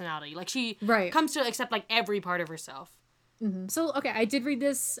whole personality. Like, she comes to accept, like, every part of herself. Mm-hmm. So, okay, I did read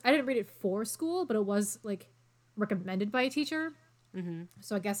this. I didn't read it for school, but it was, like, recommended by a teacher. Mm-hmm.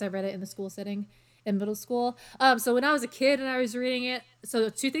 So I guess I read it in the school setting in middle school. So when I was a kid and I was reading it, so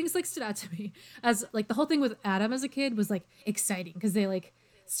 2 things, like, stood out to me. As, like, the whole thing with Adam as a kid was, like, exciting. Because they, like,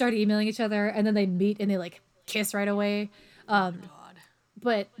 start emailing each other, and then they meet, and they, like, kiss right away.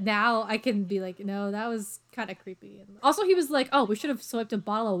 But now I can be like, no, that was kind of creepy. And also, he was like, oh, we should have swiped a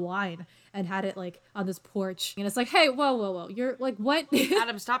bottle of wine and had it, like, on this porch. And it's like, hey, whoa. You're like, what?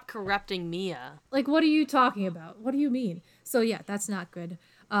 Adam, stop corrupting Mia. Like, what are you talking about? What do you mean? So, yeah, that's not good.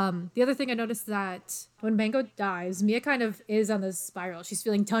 The other thing I noticed that when Mango dies, Mia kind of is on this spiral. She's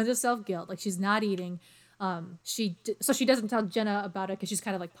feeling tons of self-guilt. Like, she's not eating. So she doesn't tell Jenna about it because she's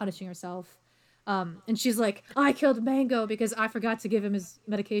kind of, like, punishing herself. And she's like, I killed Mango because I forgot to give him his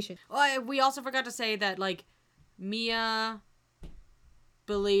medication. Well, we also forgot to say that, like, Mia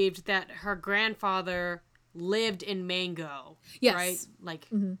believed that her grandfather lived in Mango. Yes. Right? Like,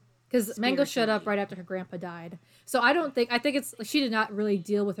 because Mango showed up right after her grandpa died. So I think it's, she did not really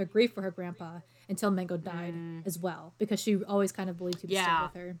deal with her grief for her grandpa until Mango died as well, because she always kind of believed he was still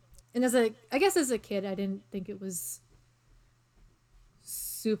with her. And as a kid, I didn't think it was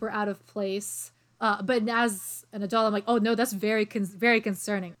super out of place. But as an adult, I'm like, oh no, that's very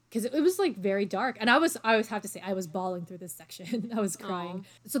concerning, because it was, like, very dark, and I always have to say I was bawling through this section. I was crying.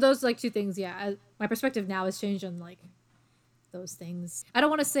 So those, like, 2 things, my perspective now has changed on, like, those things. I don't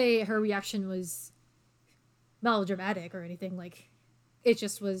want to say her reaction was melodramatic or anything. Like, it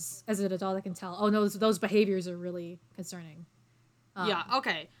just was, as an adult, I can tell, oh no, those behaviors are really concerning.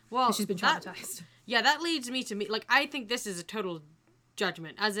 Okay. Well, she's been traumatized. That leads me to like, I think this is a total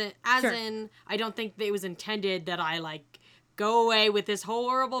judgment, as in I don't think that it was intended that I, like, go away with this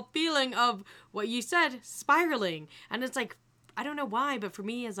horrible feeling of what you said, spiraling. And it's like, I don't know why, but for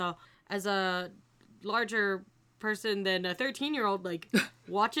me, as a larger person than a 13-year-old, like,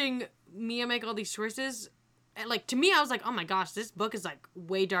 watching Mia make all these choices, and, like, to me, I was like, oh my gosh, this book is, like,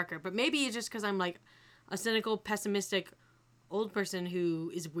 way darker. But maybe it's just because I'm, like, a cynical, pessimistic old person who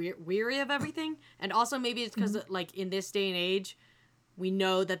is weary of everything. And also maybe it's because, like, in this day and age, we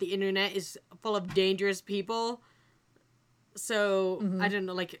know that the internet is full of dangerous people. So, I don't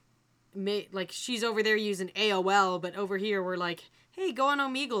know, like, she's over there using AOL, but over here we're like, hey, go on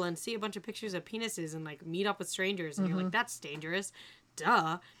Omegle and see a bunch of pictures of penises and, like, meet up with strangers. And you're like, that's dangerous.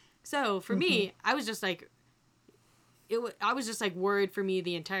 Duh. So, for me, I was just like, worried for me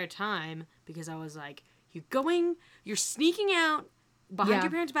the entire time, because I was like, you're sneaking out behind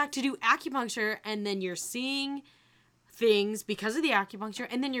your parents' back to do acupuncture, and then you're seeing things because of the acupuncture,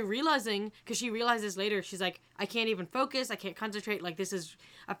 and then you're realizing, because she realizes later, she's like, I can't even focus, I can't concentrate, like, this is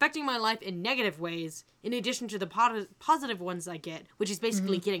affecting my life in negative ways, in addition to the positive ones I get, which is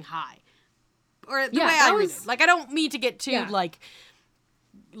basically getting high. Or the way I read it. Like, I don't mean to get too, like,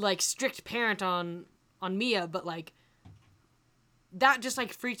 strict parent on Mia, but, like, that just,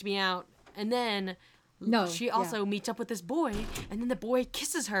 like, freaked me out. And then she also meets up with this boy, and then the boy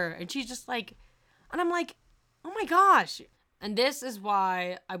kisses her, and she's just like, and I'm like, oh my gosh. And this is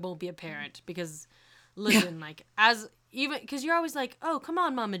why I won't be a parent, because, listen, like, because you're always like, oh, come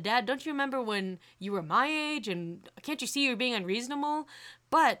on, Mom and Dad, don't you remember when you were my age, and can't you see you're being unreasonable?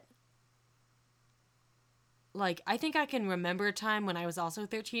 But, like, I think I can remember a time when I was also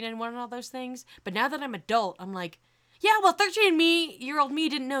 13 and wanted all those things, but now that I'm adult, I'm like, yeah, well, 13-year-old me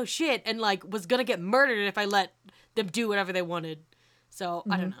didn't know shit, and, like, was gonna get murdered if I let them do whatever they wanted. So,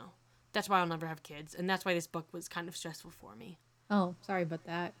 I don't know. That's why I'll never have kids, and that's why this book was kind of stressful for me. Oh, sorry about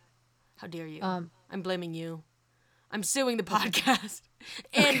that. How dare you? I'm blaming you. I'm suing the podcast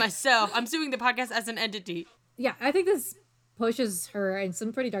and myself. I'm suing the podcast as an entity. Yeah, I think this pushes her in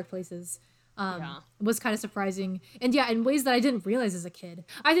some pretty dark places. It was kind of surprising, and in ways that I didn't realize as a kid.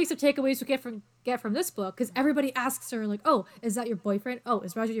 I think some takeaways we get from this book, because everybody asks her, like, oh, is that your boyfriend? Oh,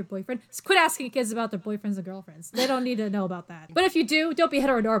 is Roger your boyfriend? Just quit asking kids about their boyfriends and girlfriends. They don't need to know about that. But if you do, don't be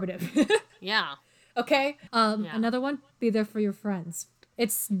heteronormative. Yeah. Okay? Another one, be there for your friends.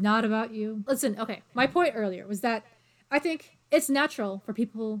 It's not about you. Listen, okay, my point earlier was that I think it's natural for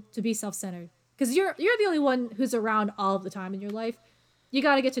people to be self-centered, because you're the only one who's around all of the time in your life. You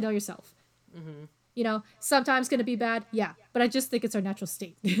got to get to know yourself. Mm-hmm. You know, sometimes gonna be bad, but I just think it's our natural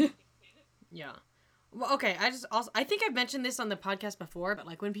state. Yeah. Well, okay, I think I've mentioned this on the podcast before, but,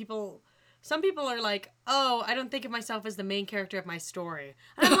 like, when some people are like, oh, I don't think of myself as the main character of my story.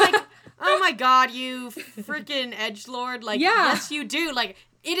 And I'm like, oh my god, you freaking edgelord. Like, yes, you do. Like,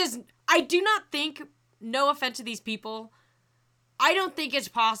 I do not think, no offense to these people, I don't think it's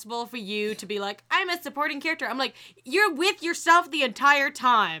possible for you to be like, I'm a supporting character. I'm like, you're with yourself the entire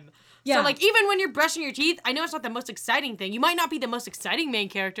time. Yeah. So, like, even when you're brushing your teeth, I know it's not the most exciting thing. You might not be the most exciting main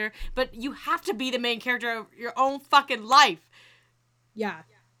character, but you have to be the main character of your own fucking life. Yeah.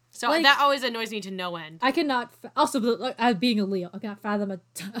 So like, that always annoys me to no end. I cannot, also, as being a Leo, I cannot fathom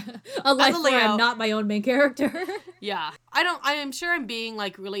a life where I'm not my own main character. Yeah. I am sure I'm being,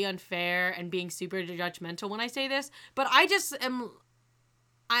 like, really unfair and being super judgmental when I say this, but I just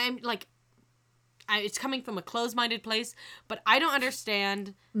I'm, like, it's coming from a closed-minded place, but I don't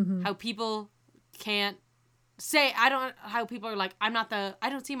understand how people can't say, how people are like, I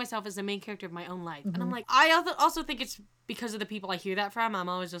don't see myself as the main character of my own life. And I'm like, I also think it's because of the people I hear that from. I'm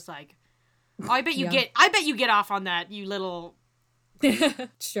always just like, oh, I bet you get off on that, you little.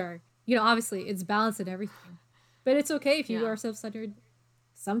 Sure. You know, obviously it's balance and everything, but it's okay if you are self-centered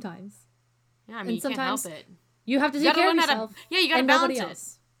sometimes. Yeah, I mean, you can't help it. You have to take care of yourself. You gotta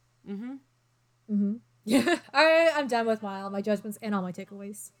balance it. Yeah. All right, I'm done with all my judgments and all my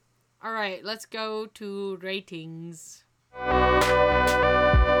takeaways. All right, let's go to ratings.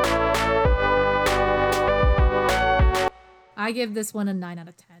 I give this one a 9 out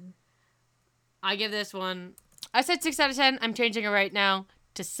of 10. I give this one, I said 6 out of 10. I'm changing it right now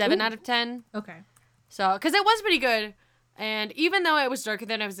to 7 out of 10. Okay. So, because it was pretty good. And even though it was darker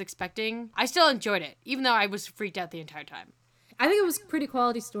than I was expecting, I still enjoyed it, even though I was freaked out the entire time. I think it was pretty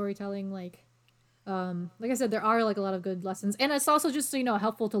quality storytelling. Like I said, there are like a lot of good lessons, and it's also just, you know,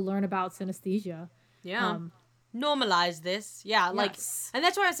 helpful to learn about synesthesia. Yeah. Normalize this. Yeah. Yes. Like, and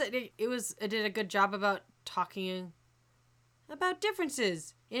that's why I said it did a good job about talking about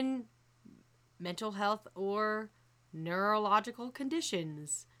differences in mental health or neurological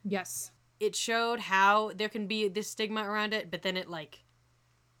conditions. Yes. It showed how there can be this stigma around it, but then it, like,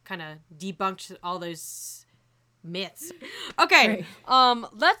 kind of debunked all those myths. Okay, right.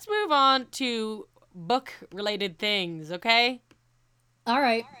 Let's move on to book-related things, okay? All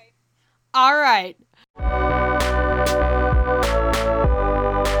right.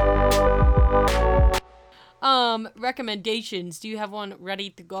 Recommendations. Do you have one ready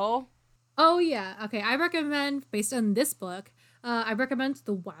to go? Oh, yeah. Okay, I recommend, based on this book, I recommend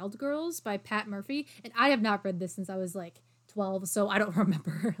The Wild Girls by Pat Murphy, and I have not read this since I was, like, 12, so I don't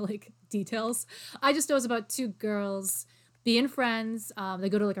remember, like, details. I just know it's about two girls being friends. They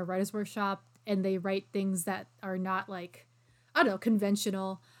go to, like, a writer's workshop, and they write things that are not, like, I don't know,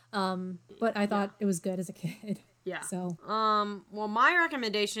 conventional, but I thought it was good as a kid. Yeah. So. Well, my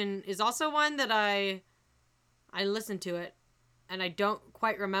recommendation is also one that I listened to it, and I don't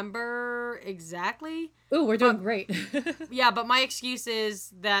quite remember exactly. Ooh, we're doing great. Yeah, but my excuse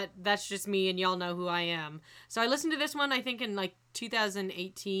is that's just me, and y'all know who I am. So I listened to this one, I think, in, like,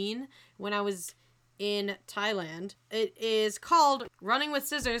 2018 when I was in Thailand. It is called Running with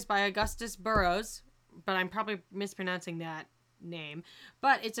Scissors by Augustus Burroughs, but I'm probably mispronouncing that name.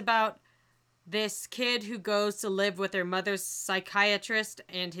 But it's about this kid who goes to live with their mother's psychiatrist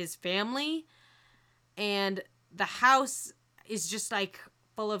and his family, and the house is just, like,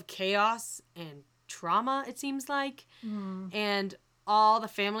 full of chaos and trauma, it seems like. And all the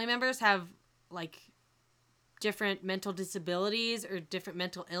family members have, like, different mental disabilities or different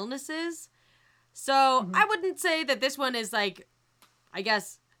mental illnesses. So I wouldn't say that this one is, like, I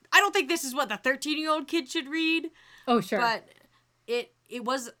guess, I don't think this is what the 13-year-old kid should read. Oh, sure. But it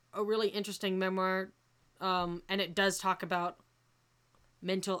was a really interesting memoir, and it does talk about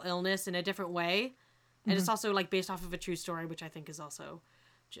mental illness in a different way. And it's also, like, based off of a true story, which I think is also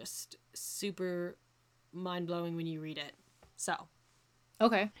just super mind-blowing when you read it. So.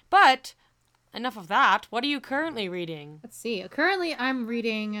 Okay. But enough of that. What are you currently reading? Let's see. Currently, I'm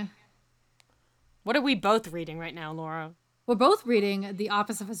reading... What are we both reading right now, Laura? We're both reading The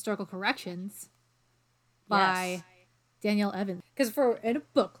Office of Historical Corrections by Danielle Evans. Because we're in a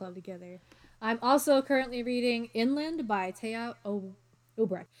book club together. I'm also currently reading Inland by Taya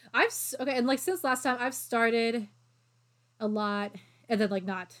Obrecht. And, like, since last time, I've started a lot and then, like,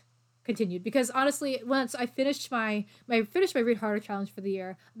 not continued. Because, honestly, once I finished my Read Harder challenge for the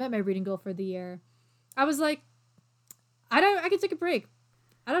year, I met my reading goal for the year, I was like, I can take a break.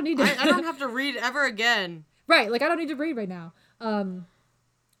 I don't need to. I don't have to read ever again. Right, like, I don't need to read right now.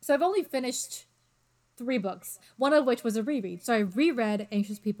 So I've only finished 3 books, one of which was a reread. So I reread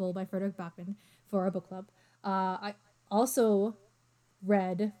Anxious People by Frederick Bachman for our book club. I also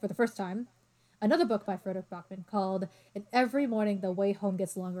read, for the first time, another book by Frederick Bachman called And Every Morning the Way Home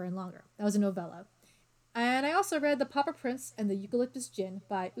Gets Longer and Longer. That was a novella. And I also read The Pauper Prince and the Eucalyptus Gin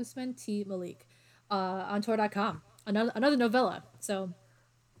by Usman T. Malik on Tor.com. Another novella. So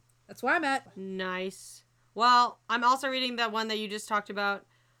That's where I'm at. Nice. Well, I'm also reading that one that you just talked about.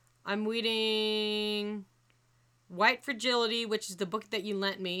 I'm reading White Fragility, which is the book that you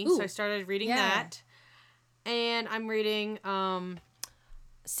lent me. Ooh, so I started reading that. And I'm reading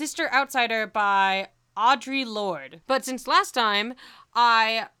Sister Outsider by Audre Lorde. But since last time,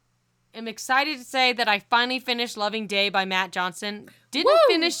 I am excited to say that I finally finished Loving Day by Matt Johnson. Didn't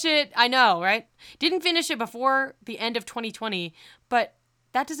finish it, I know, right? Didn't finish it before the end of 2020, but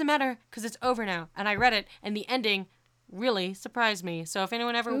that doesn't matter because it's over now. And I read it, and the ending really surprised me. So if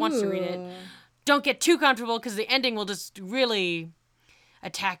anyone ever wants to read it, don't get too comfortable because the ending will just really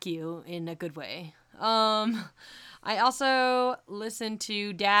attack you in a good way. I also listened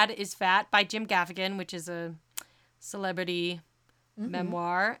to Dad is Fat by Jim Gaffigan, which is a celebrity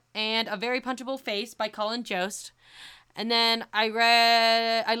memoir, and A Very Punchable Face by Colin Jost. And then I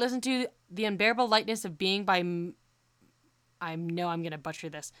listened to The Unbearable Lightness of Being by, I know I'm going to butcher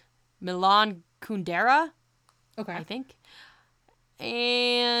this, Milan Kundera, Okay. I think.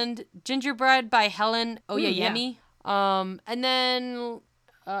 And Gingerbread by Helen Oyeyemi. And then, no,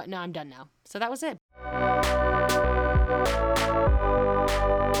 I'm done now. So that was it.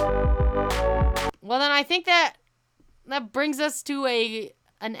 Well, then I think that brings us to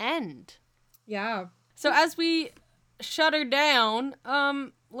an end. Yeah. So as we shut down,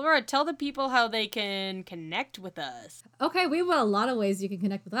 Laura, tell the people how they can connect with us. Okay, we have a lot of ways you can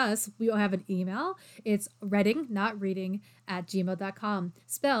connect with us. We have an email. It's reading, not reading, @gmail.com.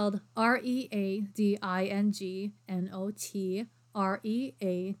 Spelled READINGNOT.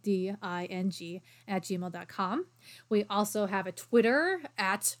 READING @gmail.com. We also have a Twitter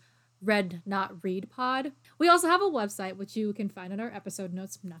 @ReadNotReadPod. We also have a website, which you can find in our episode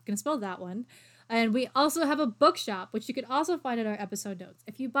notes. I'm not going to spell that one. And we also have a bookshop, which you can also find in our episode notes.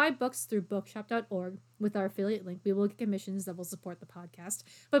 If you buy books through bookshop.org with our affiliate link, we will get commissions that will support the podcast.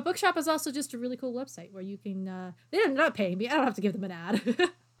 But Bookshop is also just a really cool website where you can, they're not paying me. I don't have to give them an ad.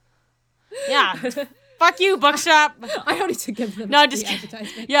 Yeah. Fuck you, Bookshop. I don't need to give them just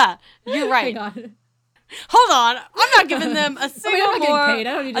advertisement. Yeah, you're right. Hang on. Hold on. I'm not giving them a single more paid.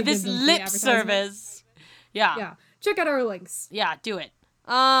 I don't need to of this give them lip service. Yeah. Yeah. Check out our links. Yeah, do it.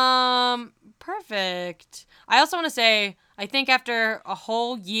 Perfect. I also want to say, I think after a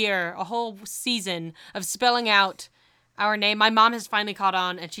whole year, a whole season of spelling out our name, my mom has finally caught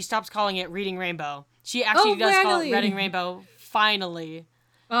on, and she stops calling it Reading Rainbow. She actually does call it Reading Rainbow, finally.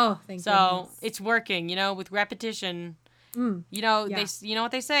 Oh, thank you. So it's working, with repetition. You know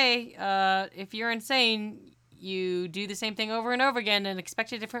what they say, if you're insane, you do the same thing over and over again and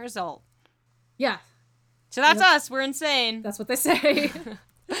expect a different result. Yeah. So that's us. We're insane. That's what they say.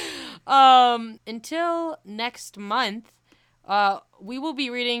 Until next month, we will be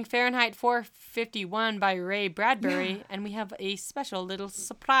reading Fahrenheit 451 by Ray Bradbury, and we have a special little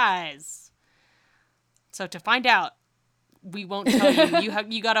surprise. So to find out, we won't tell you.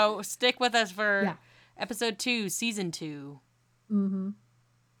 You gotta stick with us for episode 2, season 2. Mm-hmm.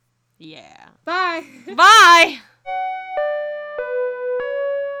 Yeah. Bye. Bye.